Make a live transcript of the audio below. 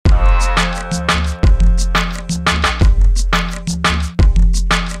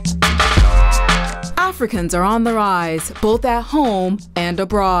Africans are on the rise, both at home and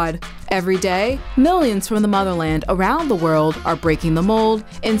abroad. Every day, millions from the motherland around the world are breaking the mold,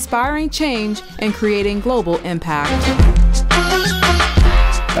 inspiring change, and creating global impact.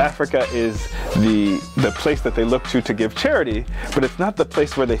 Africa is the place that they look to give charity, but it's not the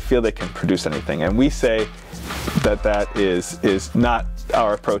place where they feel they can produce anything. And we say that is not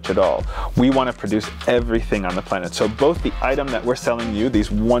our approach at all. We want to produce everything on the planet. So both the item that we're selling you,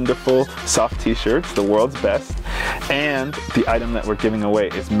 these wonderful soft t-shirts, the world's best, and the item that we're giving away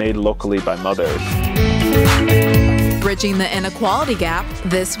is made locally by mothers. Bridging the inequality gap,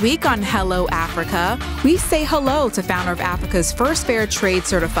 this week on Hello Africa, we say hello to founder of Africa's first fair trade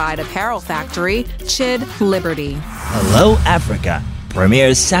certified apparel factory, Chid Liberty. Hello Africa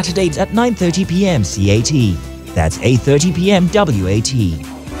premieres Saturdays at 9:30 p.m. CAT. That's 8:30 p.m.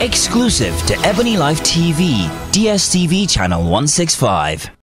 WAT. Exclusive to EbonyLife TV, DSTV channel 165.